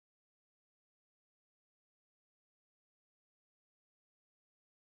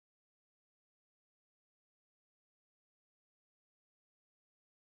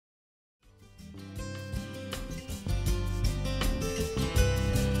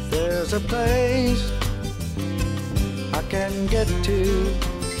there's a place I can get to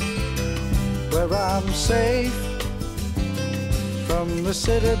where I'm safe from the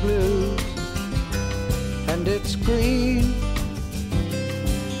city blues. And it's green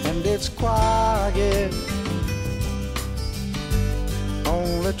and it's quiet.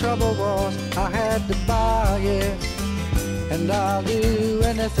 Only trouble was I had to buy it. And I'll do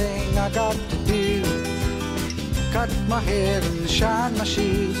anything I got to do. Cut my hair and shine my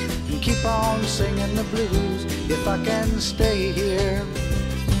shoes and keep on singing the blues if I can stay here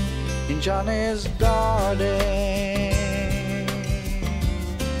in Johnny's garden.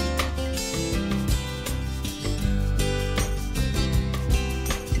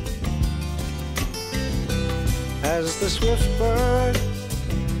 As the swift bird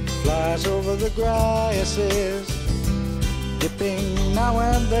flies over the grasses, dipping now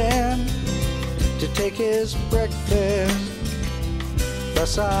and then to take his breakfast.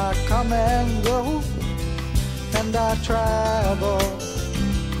 Thus I come and go, and I travel,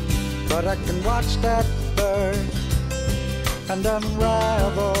 but I can watch that bird and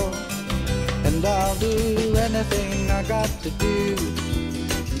unravel. And I'll do anything I got to do,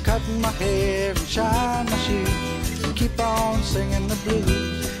 cut my hair and shine my shoes and keep on singing the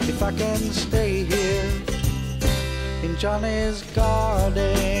blues if I can stay here in Johnny's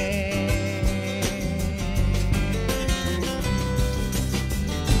garden.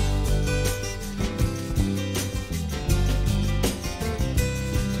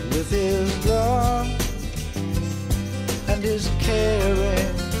 With his love and his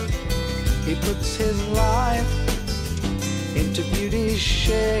caring, he puts his life into beauty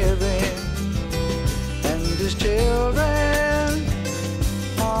sharing. And his children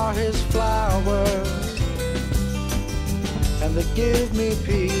are his flowers, and they give me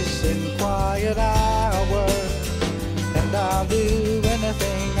peace in quiet hours. And I'll do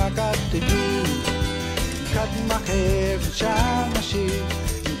anything I got to do, cut my hair and shine my shoes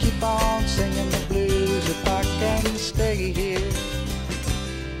and keep on singing the blues if I can stay here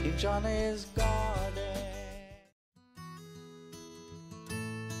in Johnny's garden.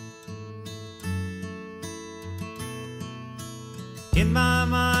 In my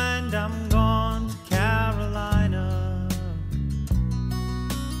mind, I'm gone to Carolina.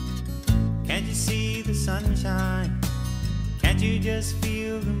 Can't you see the sunshine? Can't you just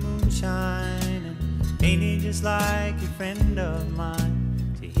feel the moonshine? And ain't it just like a friend of mine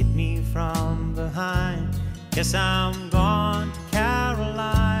to hit me from behind? Yes, I'm gone to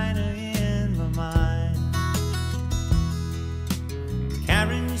Carolina in my mind.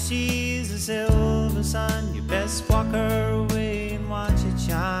 Karen, she's a silver sun. You best walk her away and watch it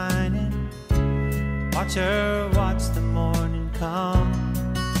shining. Watch her watch the morning come.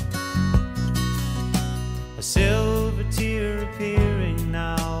 A silver tear appearing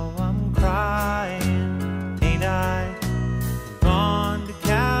now. I'm crying, ain't I? Gone to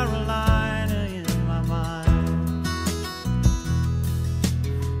Carolina in my mind.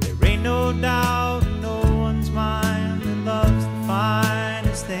 There ain't no doubt in no one's mind that love's the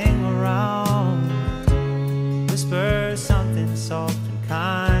finest thing around. Whisper something soft and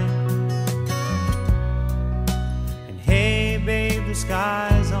kind. And hey babe, the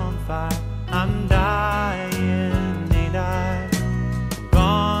sky's on fire. I'm dying, ain't I? I'm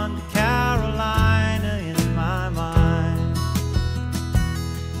gone to Carolina in my mind.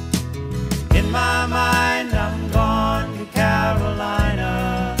 In my mind, I'm gone to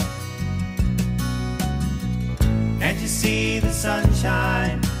Carolina. Can't you see the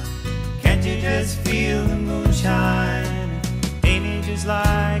sunshine? Can't you just feel the moonshine? Ain't it just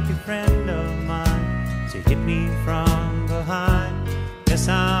like a friend of mine to hit me from behind? Yes,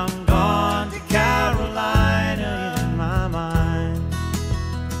 I'm gone to Carolina in my mind.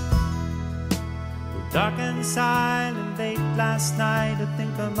 Dark and silent late last night, I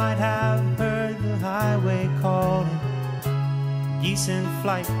think I might have heard the highway calling. Geese in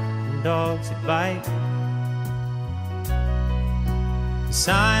flight and dogs that bite. The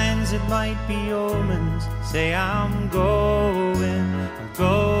signs that might be omens say I'm going, I'm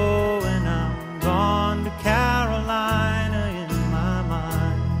going, I'm gone to Carolina in my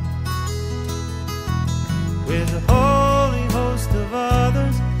mind. With a holy host of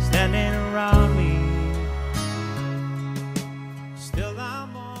others standing around me, still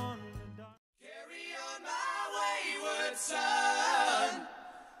I'm on the dark. Carry on my wayward son,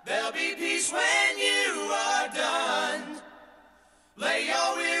 there'll be peace when you are done. Lay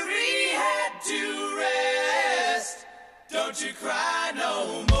your weary head to rest, don't you cry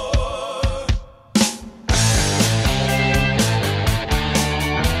no more.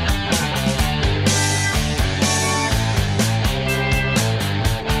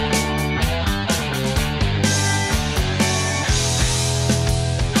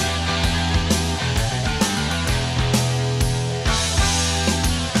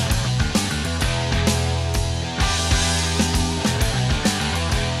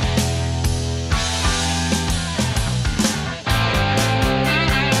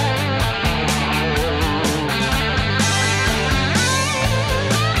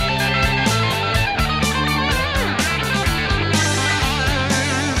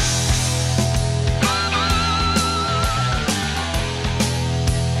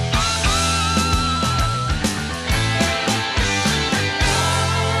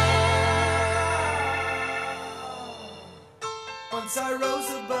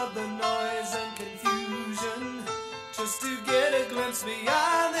 of the noise and confusion, just to get a glimpse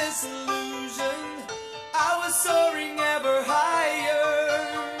beyond this illusion. I was soaring ever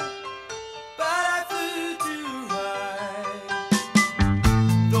higher.